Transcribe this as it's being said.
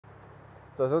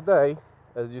So today,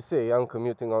 as you see, I'm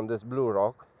commuting on this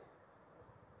Bluroc.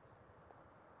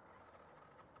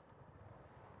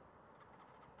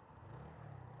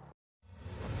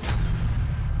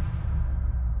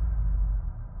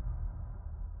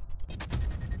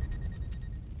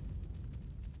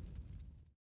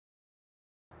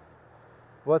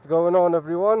 What's going on,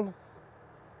 everyone?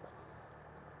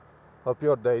 Hope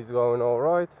your day is going all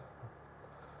right.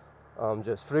 I'm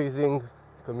just freezing,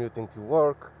 commuting to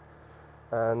work,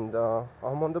 and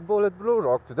I'm on the Bullit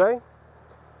Bluroc today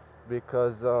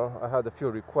because I had a few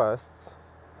requests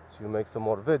to make some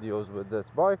more videos with this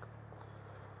bike,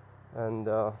 and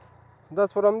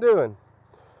that's what I'm doing.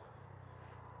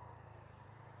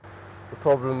 The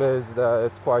problem is that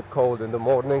it's quite cold in the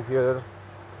morning here.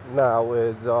 Now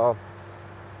is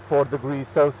 4 degrees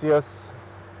Celsius,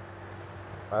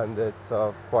 and it's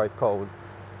quite cold.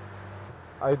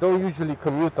 I don't usually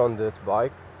commute on this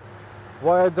bike.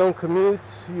 Why I don't commute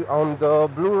on the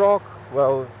Bluroc?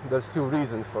 Well, there's two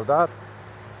reasons for that.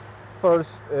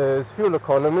 First is fuel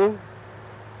economy.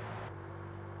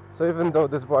 So even though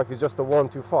this bike is just a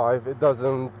 125, it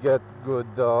doesn't get good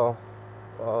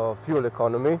fuel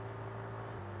economy.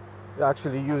 It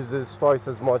actually uses twice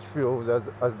as much fuel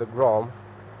as the Grom.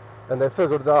 And I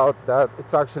figured out that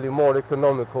it's actually more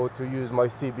economical to use my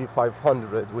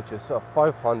CB500, which is a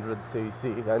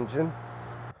 500cc engine.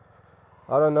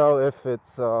 I don't know if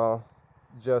it's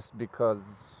just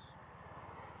because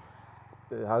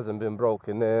it hasn't been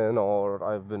broken in, or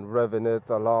I've been revving it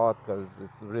a lot because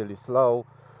it's really slow,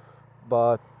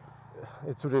 but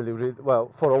it's really,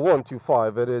 well, for a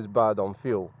 125 it is bad on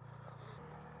fuel.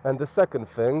 And the second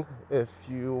thing, if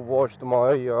you watched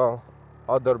my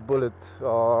other Bullit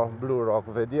Bluroc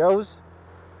videos,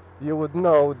 you would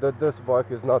know that this bike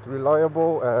is not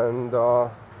reliable, and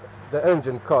the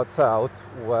engine cuts out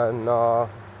when I'm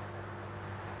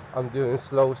doing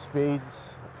slow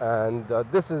speeds, and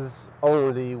this is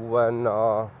only when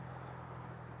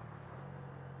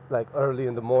like early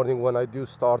in the morning when I do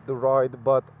start the ride,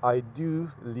 but I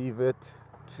do leave it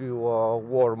to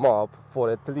warm up for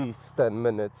at least 10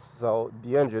 minutes, so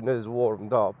the engine is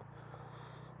warmed up,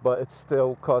 but it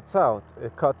still cuts out.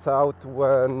 It cuts out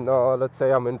when let's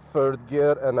say I'm in third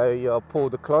gear and I pull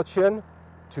the clutch in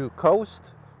to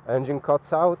coast, engine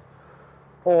cuts out,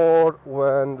 or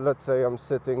when, let's say, I'm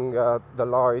sitting at the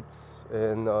lights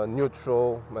in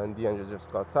neutral and the engine just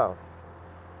cuts out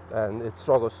and it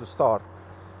struggles to start.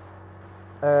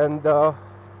 And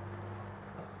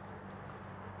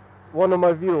one of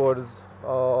my viewers,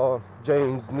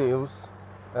 James News,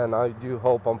 and I do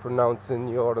hope I'm pronouncing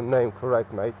your name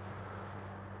correct, mate,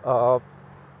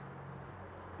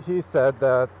 he said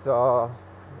that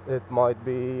it might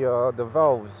be the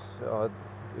valves.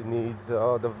 It needs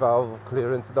the valve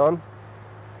clearance done,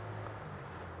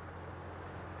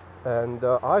 and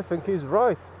I think he's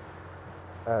right,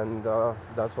 and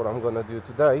that's what I'm gonna do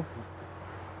today.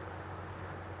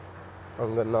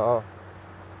 I'm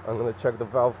gonna check the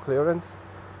valve clearance.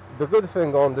 The good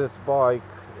thing on this bike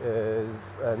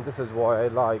is, and this is why I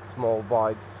like small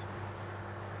bikes,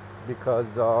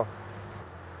 because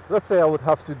let's say I would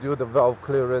have to do the valve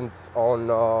clearance on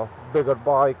a bigger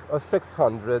bike, a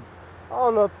 600,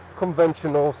 on a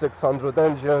conventional 600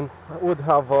 engine. I would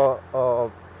have a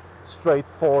straight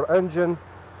 4 engine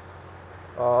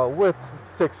with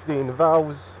 16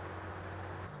 valves.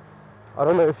 I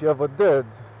don't know if you ever did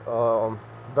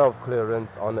valve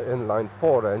clearance on an inline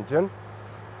 4 engine,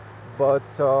 but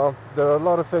there are a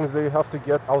lot of things that you have to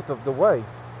get out of the way.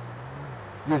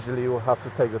 Usually you have to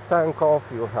take the tank off,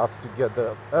 you have to get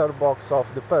the airbox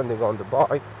off, depending on the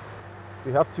bike.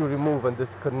 You have to remove and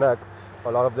disconnect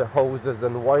a lot of the hoses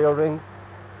and wiring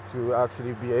to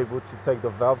actually be able to take the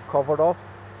valve cover off.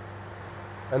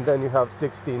 And then you have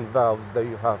 16 valves that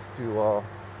you have to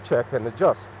check and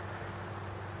adjust.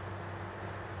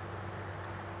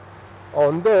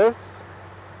 On this,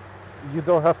 you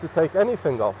don't have to take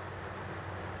anything off.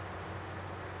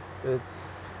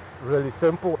 It's really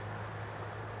simple.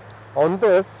 On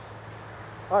this,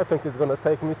 I think it's going to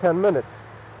take me 10 minutes.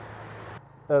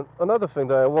 And another thing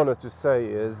that I wanted to say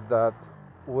is that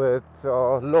with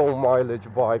low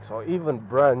mileage bikes or even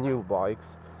brand new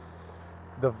bikes,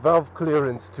 the valve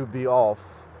clearance to be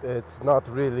off, it's not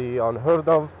really unheard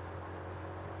of.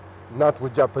 Not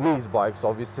with Japanese bikes,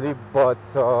 obviously, but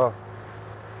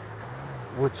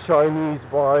with Chinese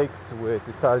bikes, with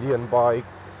Italian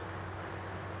bikes,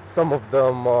 some of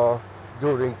them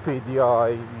during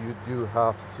PDI you do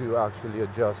have to actually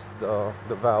adjust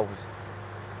the valves,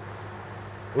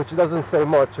 which doesn't say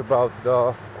much about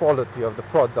the quality of the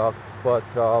product, but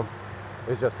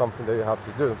it's just something that you have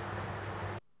to do.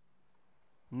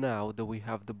 Now that we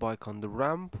have the bike on the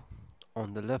ramp,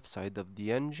 on the left side of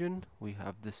the engine we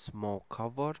have this small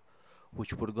cover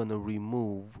which we're gonna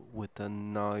remove with a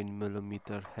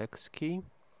 9mm hex key.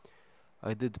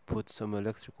 I did put some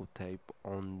electrical tape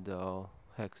on the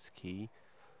hex key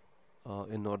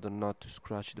in order not to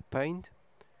scratch the paint.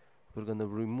 We're gonna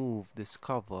remove this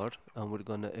cover and we're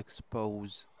gonna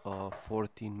expose a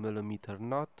 14mm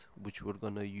nut which we're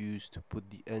gonna use to put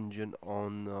the engine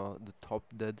on the top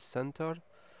dead center.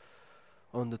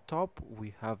 On the top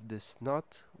we have this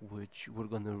nut which we're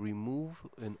gonna remove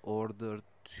in order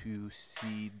to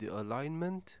see the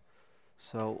alignment.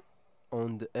 So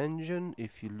on the engine,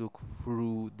 if you look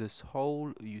through this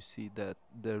hole, you see that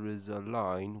there is a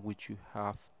line which you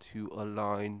have to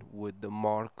align with the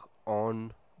mark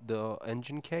on the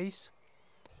engine case.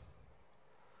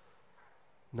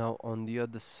 Now on the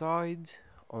other side,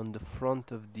 on the front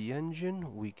of the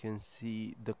engine, we can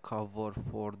see the cover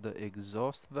for the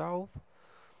exhaust valve,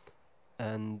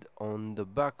 and on the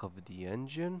back of the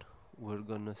engine we're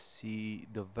gonna see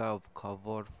the valve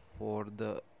cover for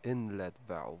the inlet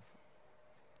valve.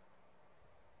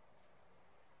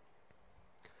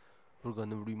 We're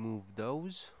gonna remove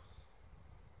those,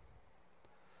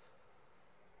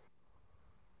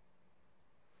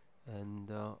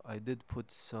 and I did put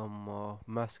some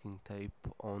masking tape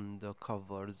on the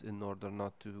covers in order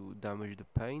not to damage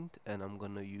the paint, and I'm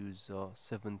gonna use a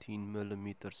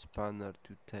 17mm spanner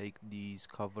to take these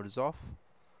covers off.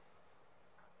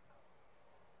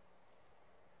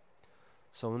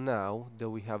 So now that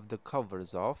we have the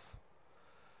covers off,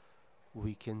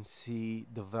 we can see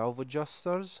the valve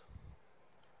adjusters.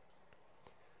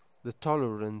 The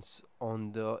tolerance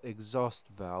on the exhaust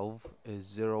valve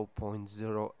is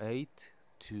 0.08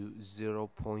 to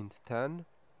 0.10,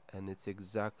 and it's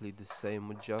exactly the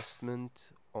same adjustment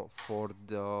for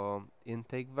the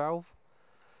intake valve.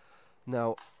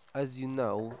 Now, as you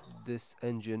know, this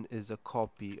engine is a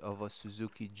copy of a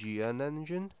Suzuki GN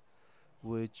engine,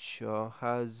 which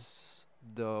has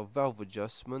the valve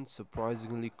adjustment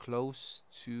surprisingly close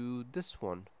to this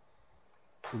one.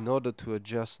 In order to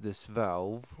adjust this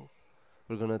valve,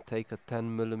 we're gonna take a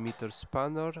 10mm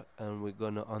spanner and we're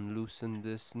gonna unloosen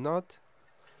this nut.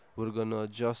 We're gonna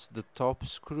adjust the top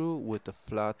screw with a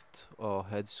flat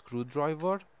head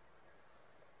screwdriver,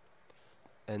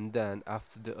 and then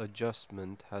after the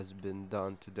adjustment has been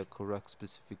done to the correct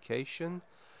specification,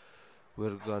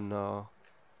 we're gonna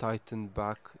tighten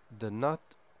back the nut.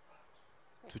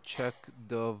 To check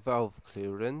the valve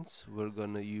clearance, we're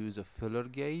gonna use a filler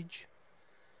gauge.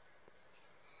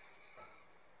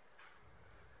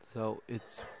 So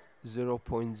it's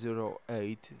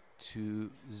 0.08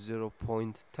 to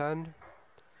 0.10,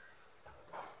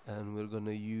 and we're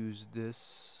gonna use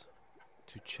this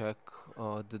to check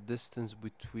the distance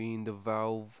between the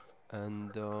valve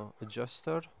and the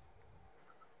adjuster.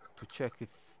 To check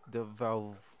if the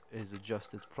valve is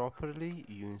adjusted properly,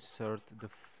 you insert the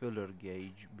filler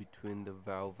gauge between the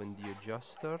valve and the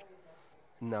adjuster.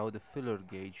 Now the filler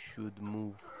gauge should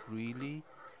move freely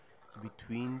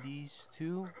between these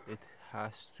two. It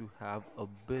has to have a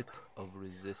bit of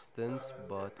resistance,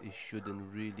 but it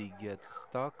shouldn't really get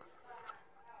stuck.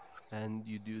 And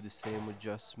you do the same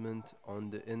adjustment on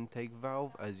the intake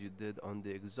valve as you did on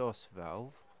the exhaust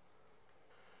valve.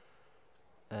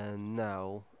 And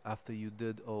now, after you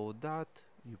did all that,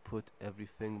 you put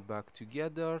everything back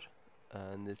together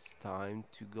and it's time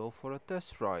to go for a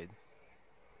test ride.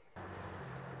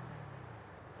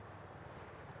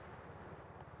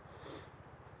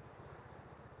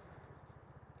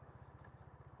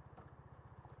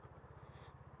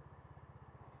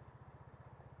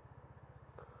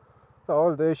 So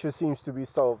all the issue seems to be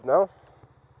solved now.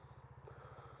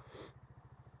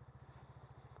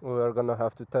 We're gonna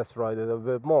have to test ride it a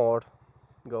bit more,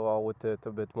 go out with it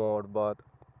a bit more, but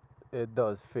it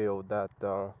does feel that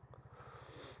the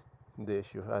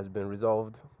issue has been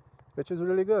resolved, which is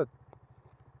really good.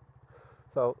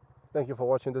 So thank you for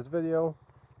watching this video.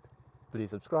 Please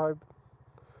subscribe,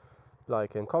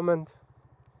 like and comment,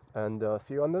 and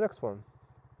see you on the next one.